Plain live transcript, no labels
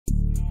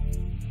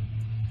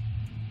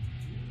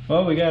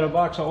Well, we got a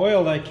box of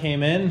oil that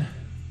came in.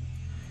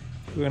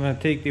 We're gonna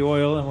take the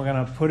oil and we're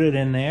gonna put it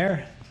in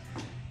there.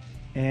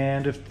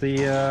 And if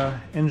the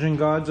engine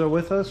gods are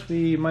with us,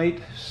 we might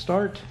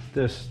start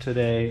this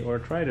today, or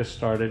try to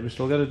start it. We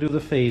still gotta do the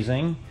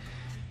phasing.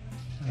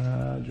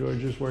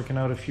 George is working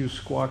out a few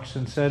squawks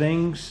and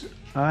settings.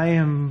 I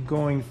am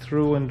going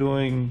through and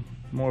doing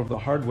more of the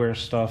hardware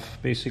stuff.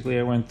 Basically,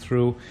 I went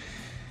through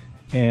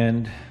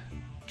and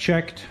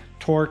checked,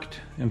 torqued,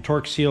 and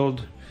torque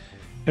sealed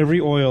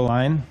every oil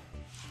line,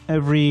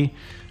 every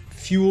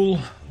fuel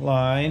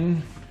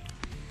line.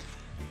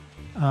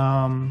 We're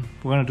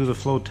going to do the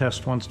flow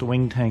test once the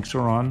wing tanks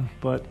are on,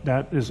 but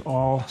that is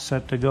all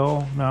set to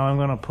go. Now I'm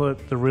going to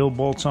put the real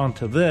bolts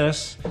onto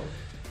this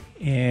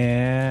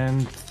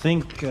and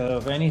think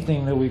of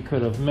anything that we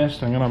could have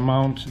missed. I'm going to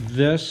mount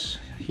this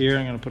here.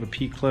 I'm going to put a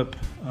P-clip,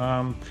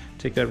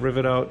 take that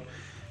rivet out,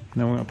 and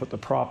then we're going to put the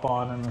prop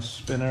on and the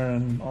spinner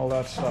and all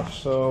that stuff.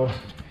 So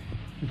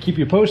I'll keep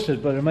you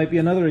posted, but it might be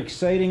another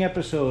exciting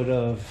episode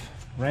of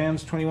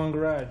RANS 21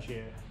 Garage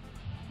here.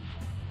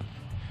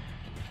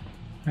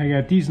 I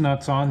got these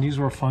nuts on. These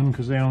were fun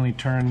because they only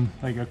turn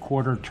like a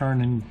quarter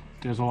turn and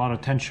there's a lot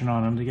of tension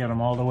on them to get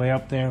them all the way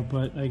up there.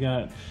 But I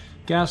got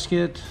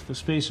gasket, the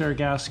space air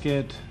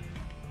gasket,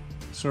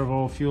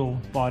 servo fuel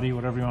body,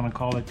 whatever you want to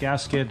call it,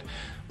 gasket,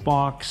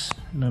 box,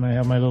 and then I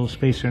have my little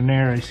spacer in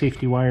there. I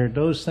safety wired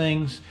those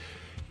things.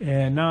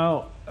 And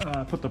now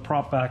I put the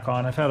prop back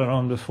on. I've had it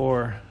on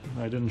before.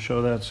 I didn't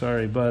show that,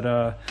 sorry.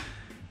 But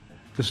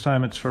this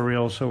time it's for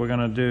real. So we're going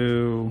to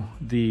do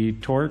the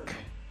torque,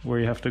 where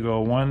you have to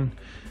go 1,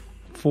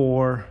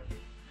 4,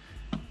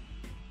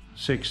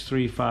 6,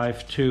 3,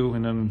 5, 2,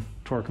 and then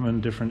torque them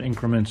in different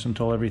increments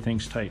until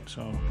everything's tight.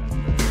 So.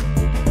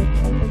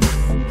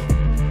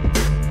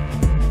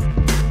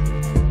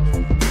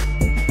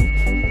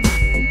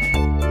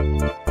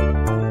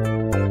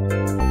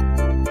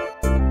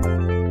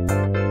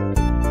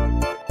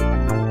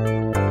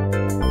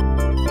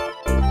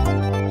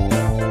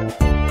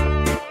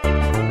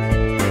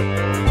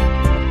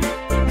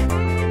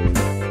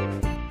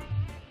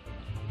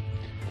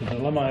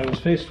 I was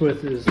faced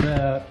with is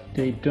that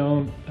they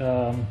don't,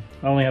 I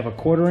only have a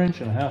 1/4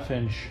 inch and a 1/2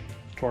 inch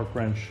torque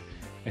wrench.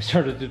 I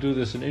started to do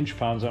this in inch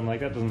pounds. I'm like,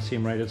 that doesn't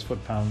seem right, it's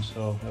foot pounds.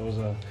 So that was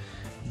a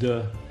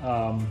duh.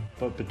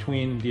 But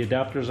between the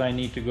adapters I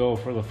need to go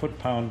for the foot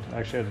pound, I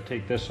actually had to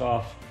take this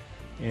off,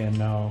 and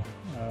now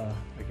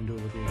I can do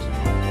it with the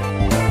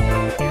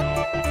extender.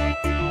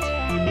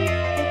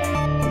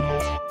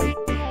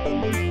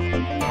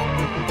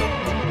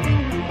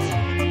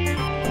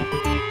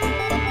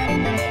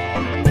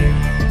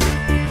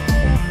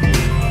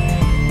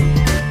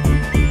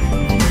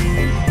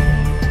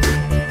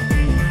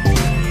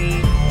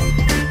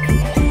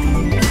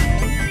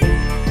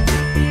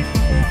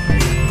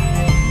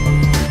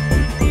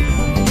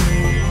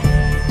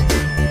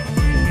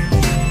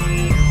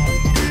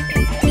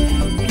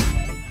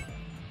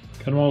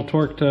 Got them all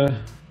torqued to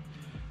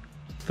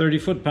 30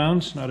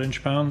 foot-pounds, not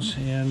inch-pounds,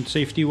 and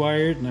safety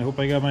wired, and I hope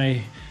I got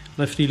my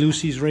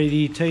lefty-loosies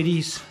ready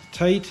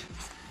tight.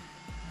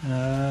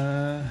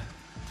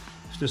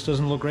 If this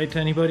doesn't look right to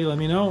anybody, let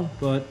me know,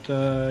 but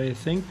I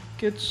think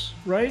it's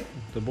right.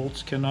 The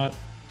bolts cannot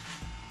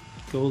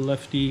go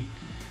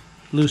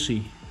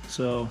lefty-loosey,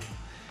 so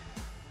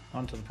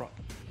onto the prop.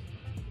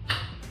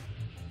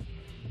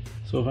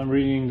 So if I'm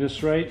reading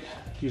this right,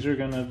 these are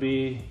going to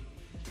be,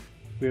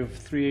 we have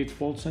 3/8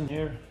 bolts in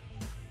here,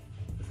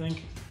 I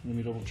think. Let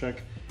me double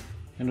check.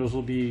 And those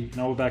will be,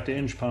 now we're back to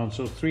inch pounds.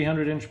 So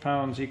 300 inch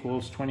pounds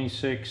equals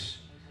 26,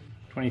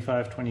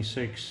 25,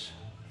 26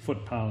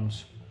 foot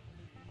pounds.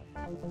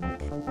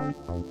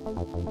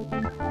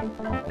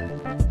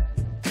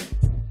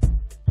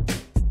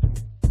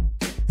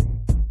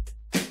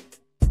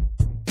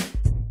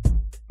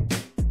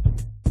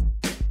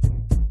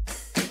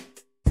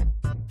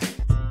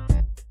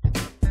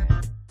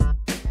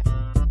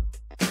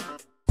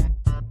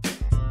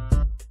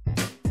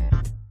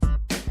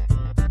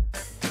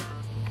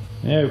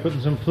 Yeah, we're putting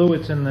some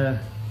fluids in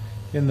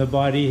the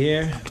body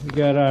here. We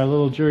got our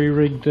little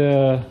jury-rigged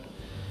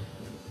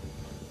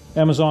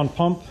Amazon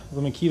pump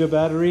with a Makita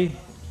battery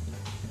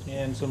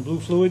and some blue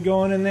fluid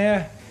going in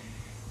there.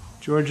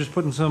 George is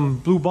putting some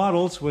blue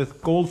bottles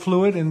with gold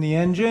fluid in the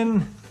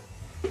engine.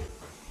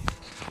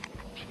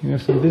 We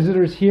have some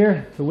visitors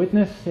here to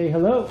witness, say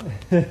hello.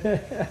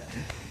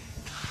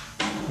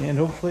 And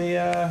hopefully,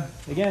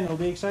 again, it'll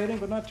be exciting,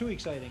 but not too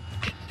exciting.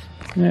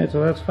 Alright,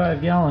 so that's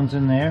 5 gallons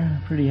in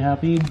there. Pretty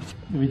happy.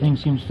 Everything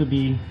seems to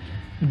be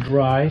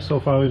dry. So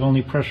far we've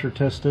only pressure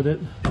tested it.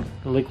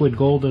 The liquid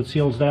gold that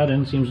seals that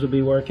in seems to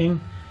be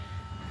working.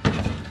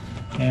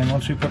 And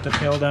once we put the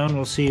tail down,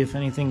 we'll see if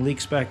anything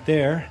leaks back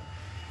there.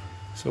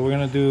 So we're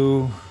going to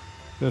do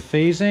the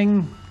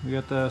phasing. We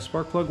got the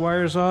spark plug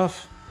wires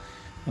off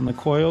and the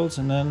coils,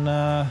 and then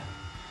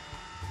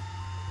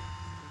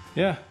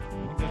yeah,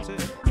 I think that's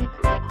it.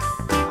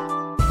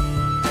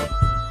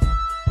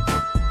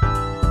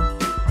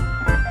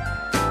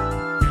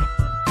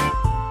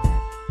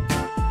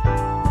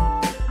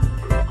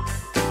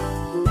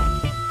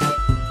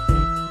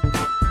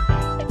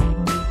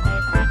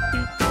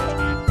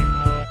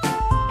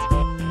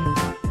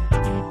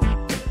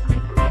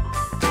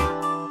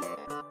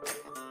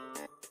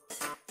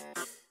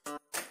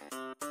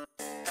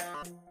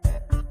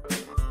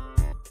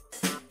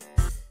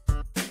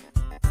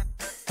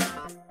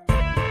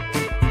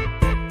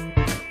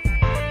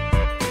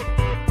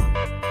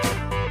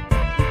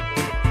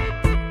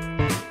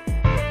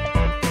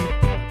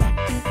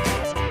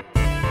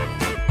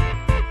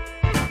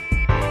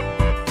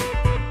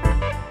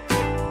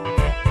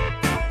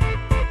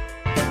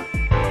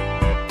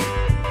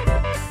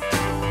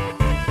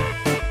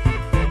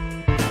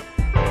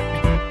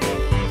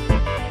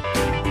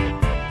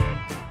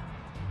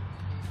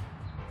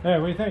 Hey,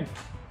 what do you think?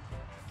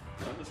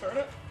 Time to start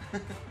it?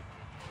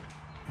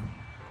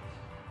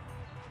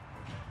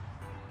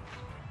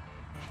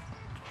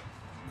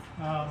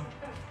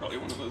 Probably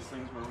one of those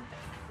things where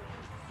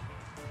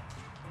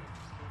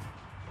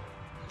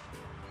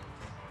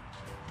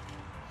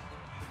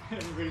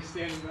everybody's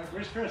standing back.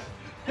 Where's Chris?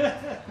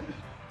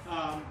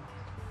 Alright,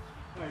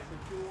 so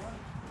fuel one.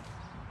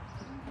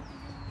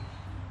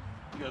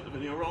 you got the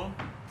video rolling.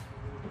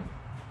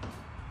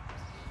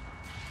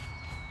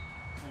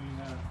 I mean,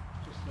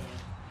 just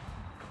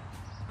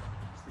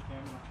the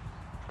camera.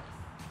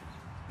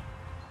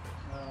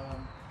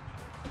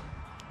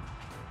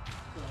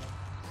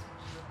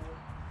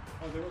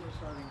 Oh, there was a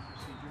starting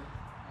procedure.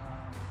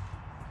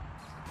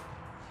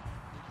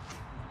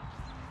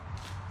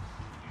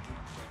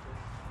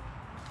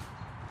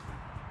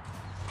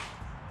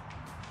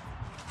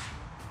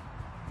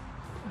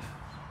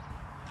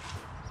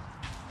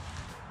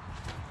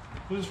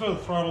 This is for the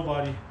throttle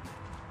body.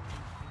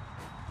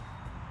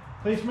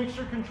 Place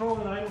mixture control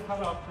in idle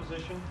cutoff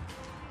position.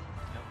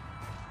 Yep.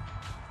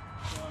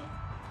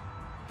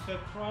 Set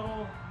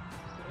throttle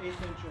to 1/8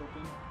 inch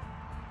open.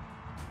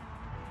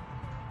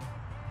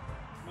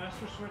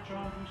 Master switch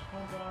on, boost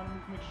pump on,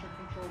 move mixture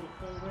control to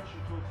full rich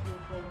until fuel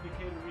flow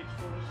indicator reaches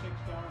 4 to 6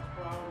 gallons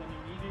per hour, then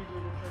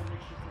immediately return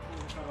mixture control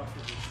to cutoff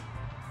position.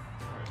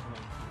 Alright, hold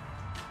on.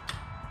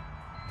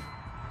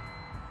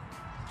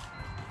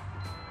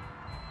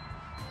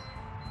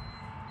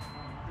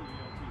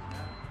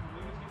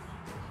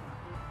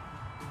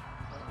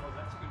 Well,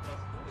 that's a good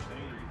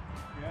possibility.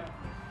 Yeah.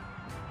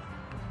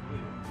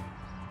 Really,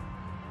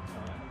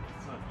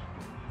 it's not.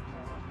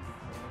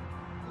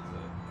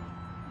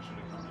 We should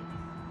have counted.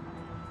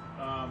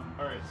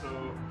 Alright, so.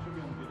 Should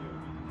be on video.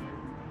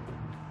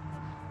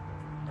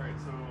 Alright,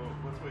 so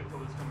let's wait till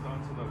this comes on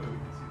so that way we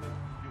can see the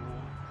fuel.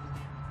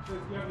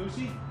 Yeah,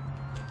 Lucy?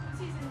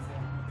 Lucy's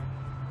inside.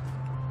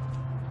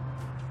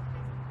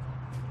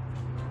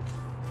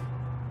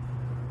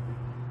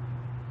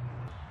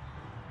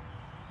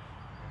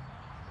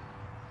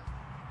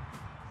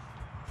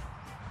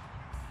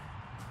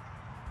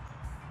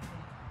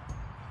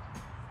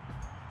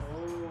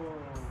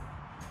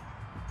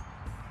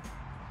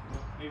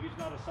 Maybe it's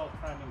not a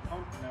self-priming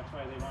pump, and that's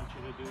why they want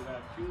you to do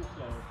that fuel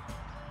flow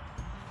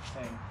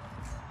thing.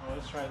 Well,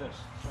 let's try this.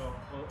 So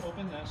we'll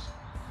open this.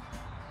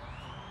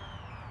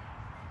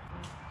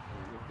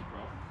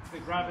 The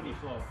gravity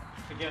flow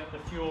to get the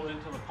fuel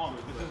into the pump.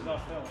 This is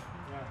uphill.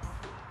 Yeah.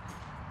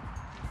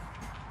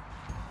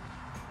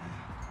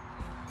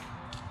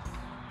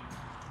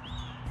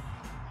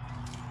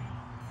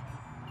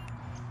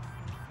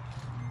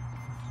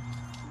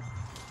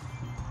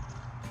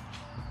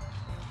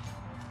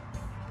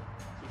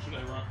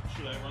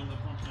 Should I run the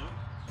pump now?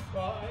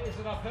 Well, is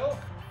it uphill?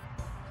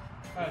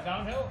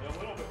 Downhill? Yeah, a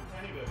little bit, a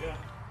tiny bit, yeah.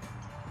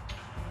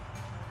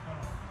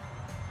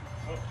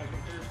 Oh, I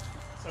can hear.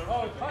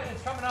 Oh, it's fine.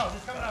 It's coming out.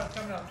 It's coming out. It's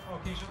coming out. Oh,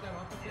 can you shut that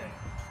off? Okay.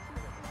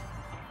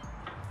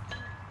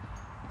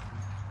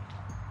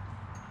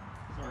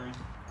 Sorry.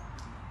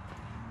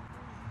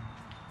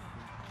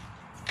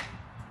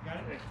 Got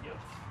it? Yep.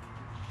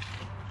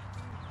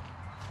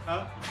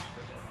 Huh?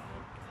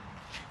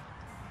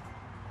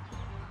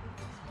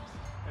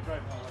 I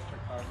drive an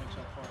electric car. It makes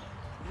up for it.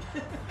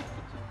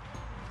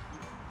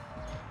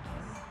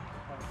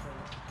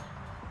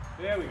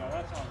 There we go.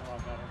 That sounds a lot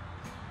better.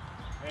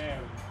 There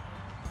we go.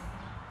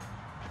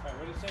 Alright,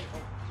 what did it say?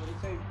 What did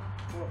it say?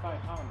 4 or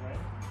 5 pounds,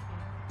 right?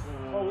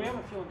 Oh, we have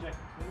a fuel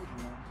injected engine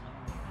now.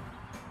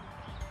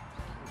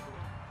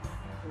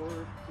 4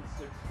 to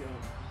 6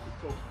 gallons.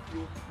 So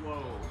fuel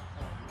flow.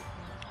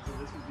 So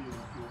this would be the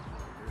fuel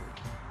flow here.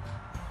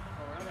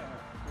 Oh, we're not gonna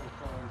have fuel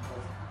flow info.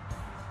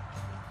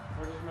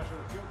 Where does it measure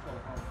the fuel flow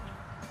from?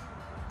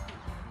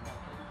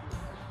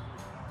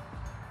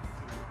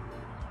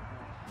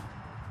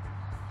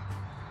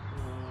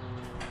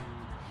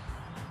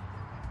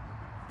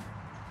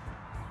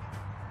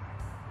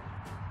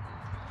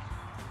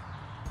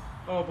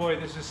 Oh boy,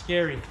 this is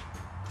scary.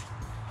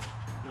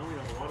 Now we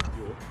have a lot of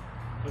fuel.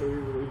 How do we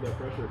relieve that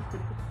pressure?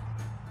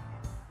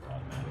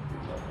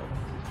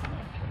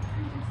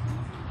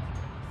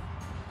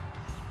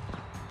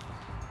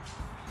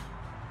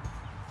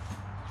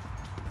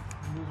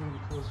 Moving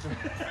closer.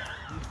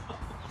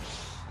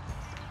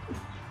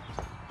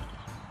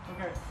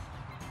 Okay.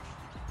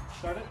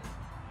 Start it.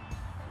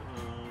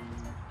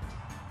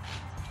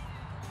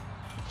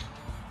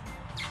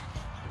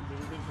 Is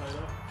everything tied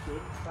up?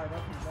 Good? Tied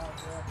up and down,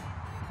 yeah.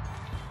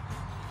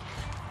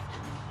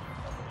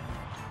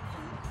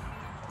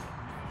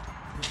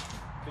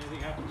 If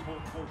anything happens,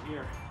 hold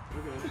here.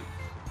 Okay.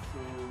 So.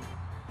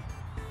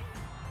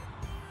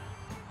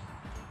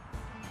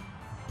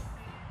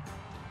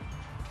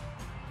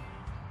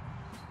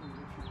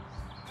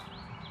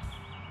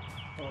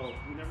 Oh,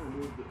 we never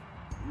moved it.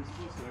 You're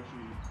supposed to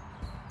actually.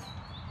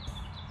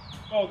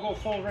 Oh, go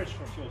full rich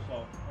for fuel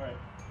flow. Alright.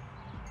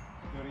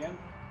 Do it again.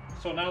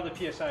 So now the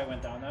PSI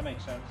went down. That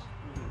makes sense.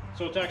 Okay.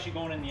 So it's actually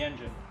going in the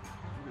engine.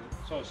 Okay.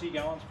 So see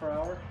gallons per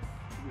hour.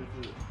 We have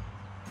to.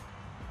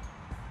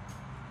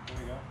 There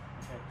we go.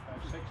 Okay.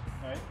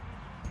 Right?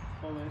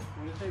 Pull in.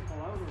 When you say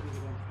pull out, or is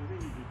it in? I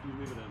think you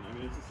leave it in. I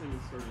mean, it's the same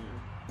as starting it.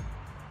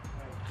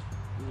 Right.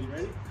 You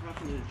ready?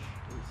 Half an inch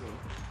or so.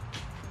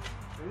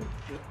 Ready?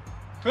 Yep.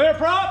 Clear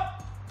prop!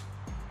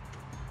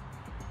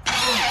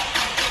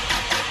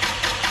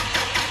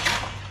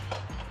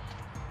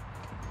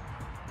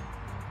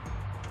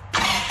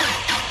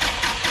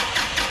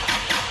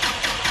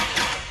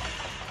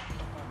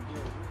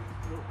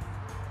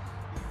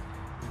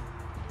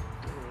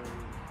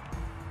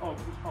 Oh,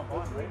 boost pump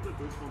on, right? The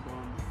boost pump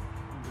on.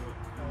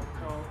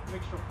 So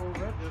mixture full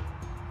red. Yep.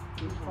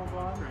 Boost pump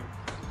on. Crank.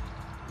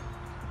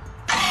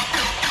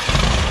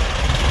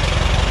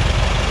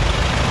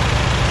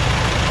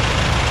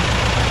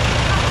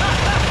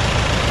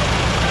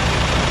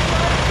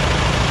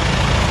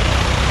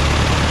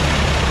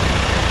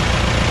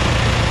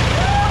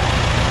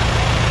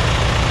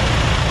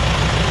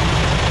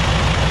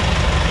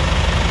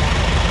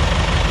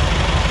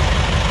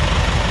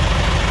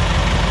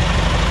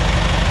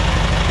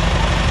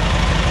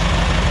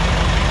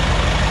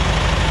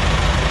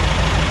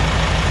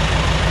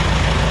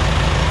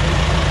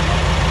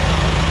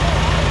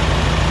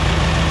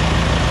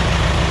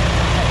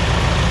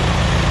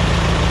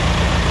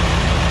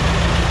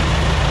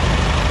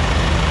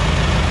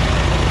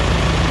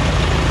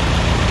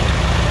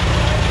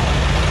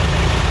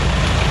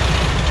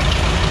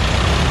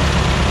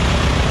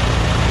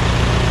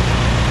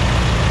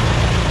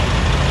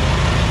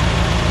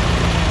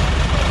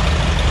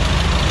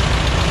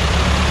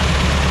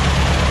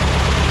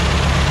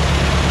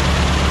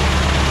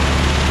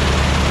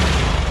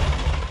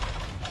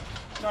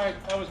 Sorry,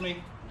 that was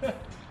me.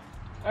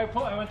 I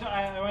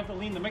went to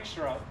lean the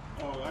mixture out.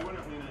 Oh, I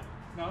wouldn't lean it.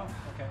 No?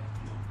 Okay.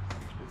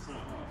 It's not.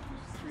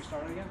 Should we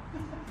start it again?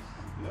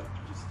 Yep.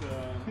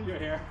 Just You're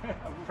here.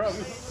 Probably.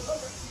 You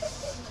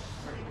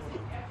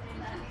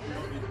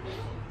don't need to go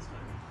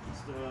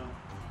this time.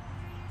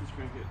 Just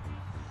crank it.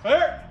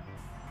 Clear!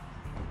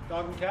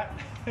 Dog and cat.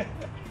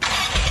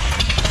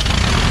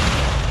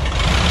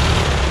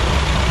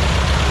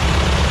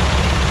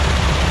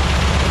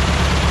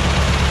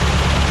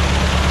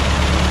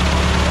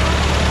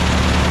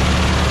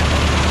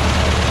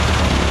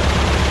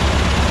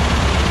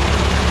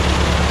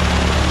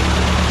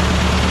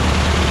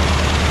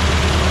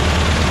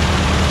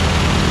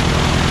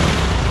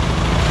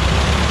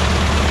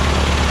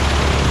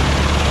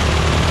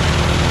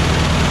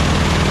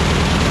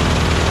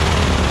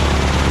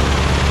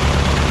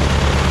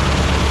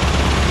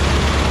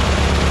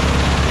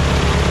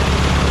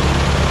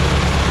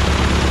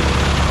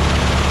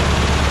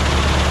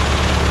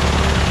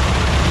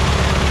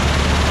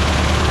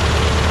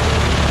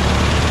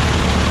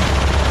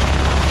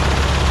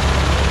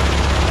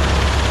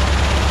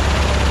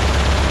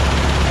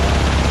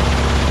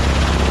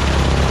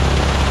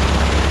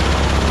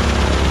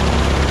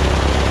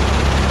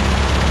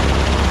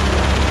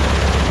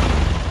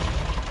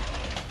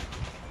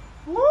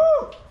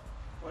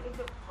 Why did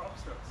the prop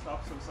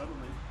stop so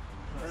suddenly?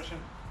 Compression.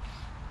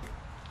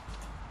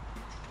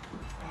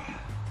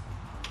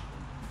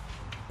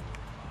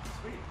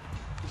 Sweet.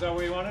 Is that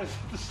where you wanted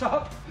to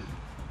stop?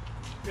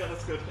 Yeah,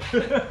 that's good.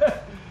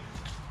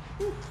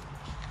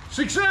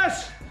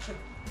 Success!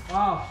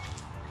 Wow.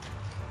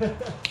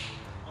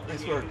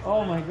 Nice work.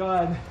 Oh my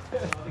god.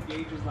 The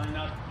gauges line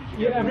up.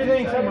 Yeah,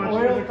 everything except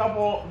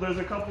oil. There's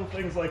a couple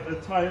things like the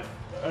time.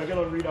 I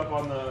gotta read up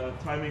on the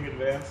timing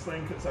advance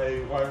thing because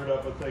I wired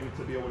up a thing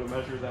to be able to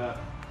measure that,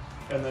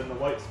 and then the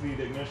light speed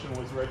ignition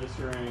was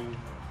registering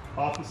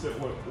opposite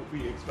what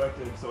we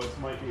expected, so it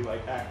might be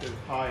like active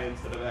high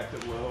instead of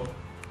active low.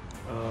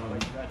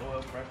 Like you got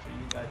oil pressure,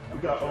 you got We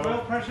got Oil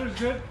pressure is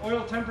good.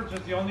 Oil temperature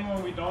is the only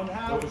one we don't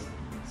have. It was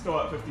still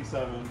at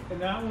 57,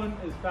 And that one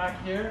is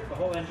back here. The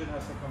whole engine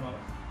has to come out.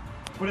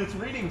 but it's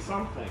reading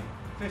something.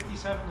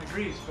 57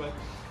 degrees, but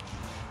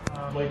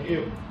Like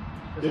it.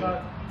 it's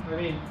not. I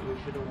mean, we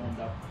should have warmed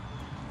up.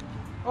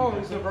 oh,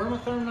 is the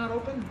vermotherm not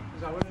open?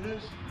 Is that what it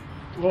is?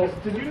 Well,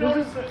 did you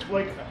notice that?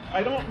 Like,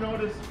 I don't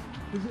notice.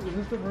 Is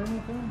this the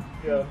vermotherm?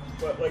 Yeah,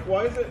 but like,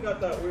 why is it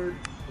got that weird?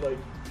 Like,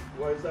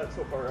 why is that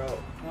so far out?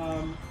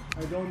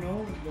 I don't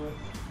know, but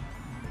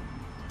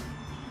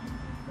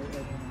I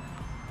don't know.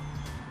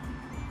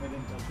 I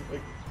didn't touch it.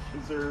 Like,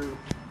 is there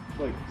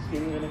like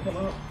steam gonna come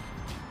out?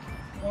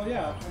 Well,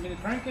 yeah. I mean, the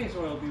crankcase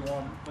oil will be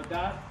warm, but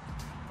that.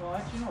 Well,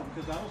 actually no,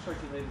 because that will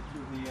circulate it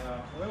through the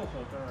oil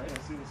filter, right?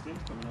 Yeah, see the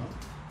steam's coming out.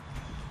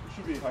 It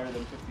should be higher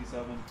than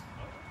 57.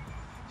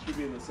 It should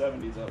be in the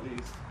 70s at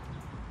least.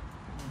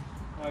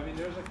 Well, I mean,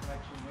 there's a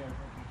connection here. I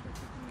can check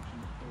the connection.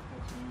 So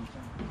that's what I'm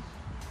saying.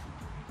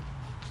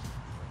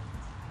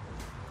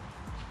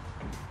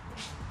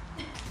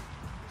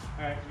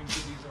 All right, we can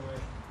put these away.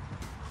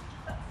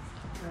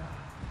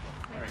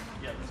 Alright,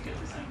 yeah, let's get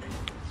this in.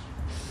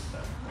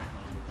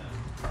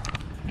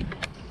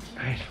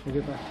 All right, we'll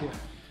get back to you.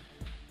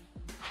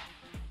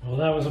 Well,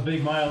 that was a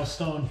big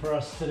milestone for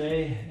us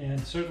today, and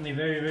certainly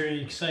very,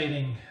 very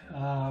exciting.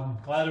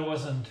 Glad it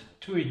wasn't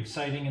too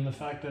exciting in the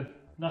fact that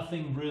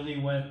nothing really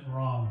went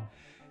wrong.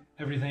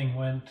 Everything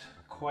went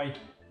quite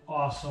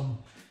awesome.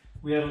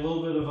 we had a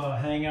little bit of a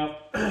hang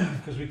up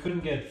because we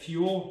couldn't get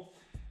fuel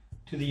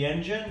to the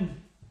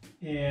engine,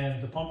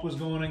 and the pump was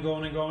going and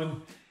going and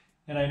going.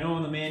 And I know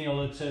in the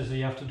manual it says that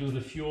you have to do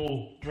the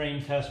fuel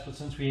drain test, but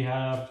since we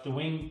have the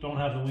don't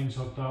have the wings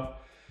hooked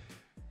up,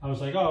 I was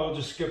like, oh, we'll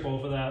just skip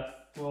over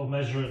that. We'll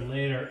measure it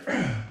later.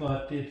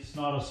 But it's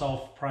not a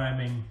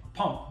self-priming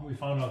pump. We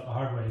found out the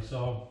hard way.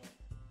 So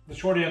the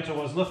short answer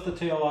was lift the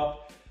tail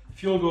up,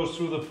 fuel goes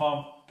through the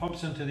pump,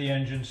 pumps into the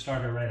engine,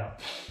 start it right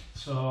up.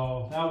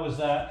 So that was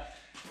that.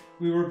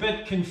 We were a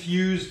bit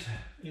confused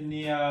in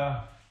the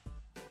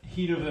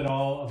heat of it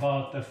all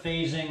about the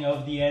phasing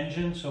of the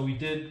engine. So we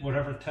did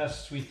whatever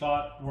tests we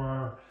thought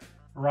were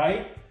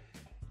right.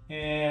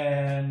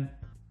 And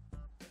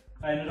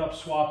I ended up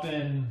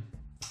swapping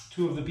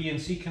 2 of the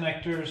BNC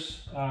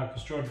connectors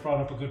because George brought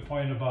up a good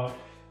point about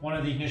one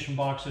of the ignition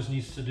boxes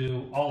needs to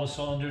do all the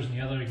cylinders and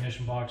the other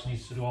ignition box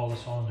needs to do all the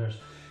cylinders.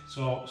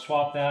 So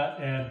swap that,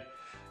 and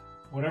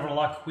whatever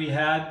luck we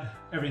had,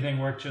 everything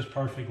worked just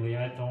perfectly.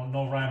 I don't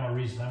know rhyme or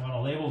reason. I'm going to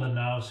label them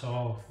now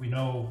so we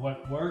know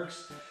what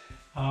works.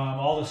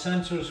 All the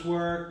sensors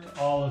worked,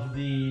 all of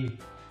the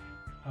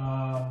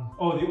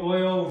the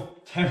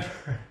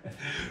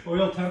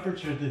oil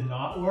temperature did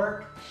not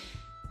work.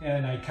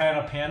 And I kind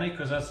of panicked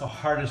because that's the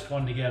hardest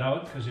one to get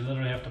out because you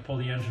literally have to pull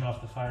the engine off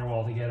the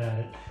firewall to get at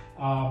it.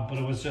 But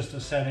it was just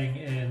a setting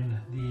in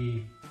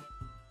the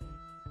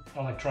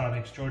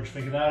electronics. George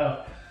figured that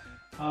out.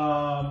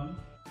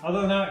 Other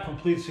than that,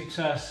 complete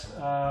success.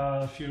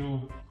 A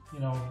few,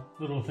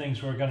 little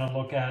things we're going to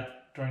look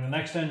at during the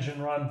next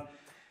engine run.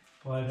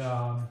 But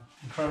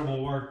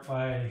incredible work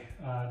by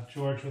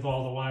George with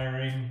all the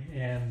wiring,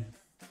 and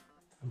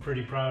I'm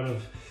pretty proud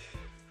of.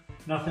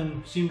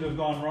 Nothing seemed to have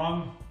gone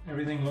wrong.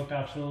 Everything looked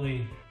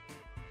absolutely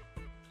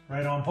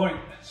right on point.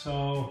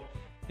 So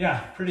yeah,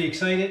 pretty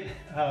excited.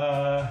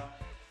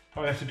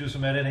 Probably have to do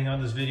some editing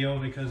on this video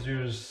because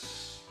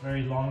there's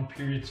very long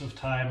periods of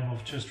time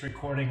of just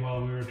recording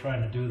while we were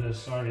trying to do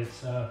this. Sorry,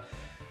 it's a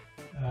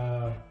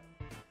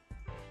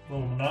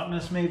little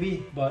monotonous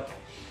maybe, but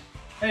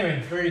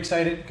anyway, very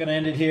excited. Gonna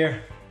end it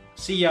here.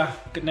 See ya.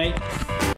 Good night.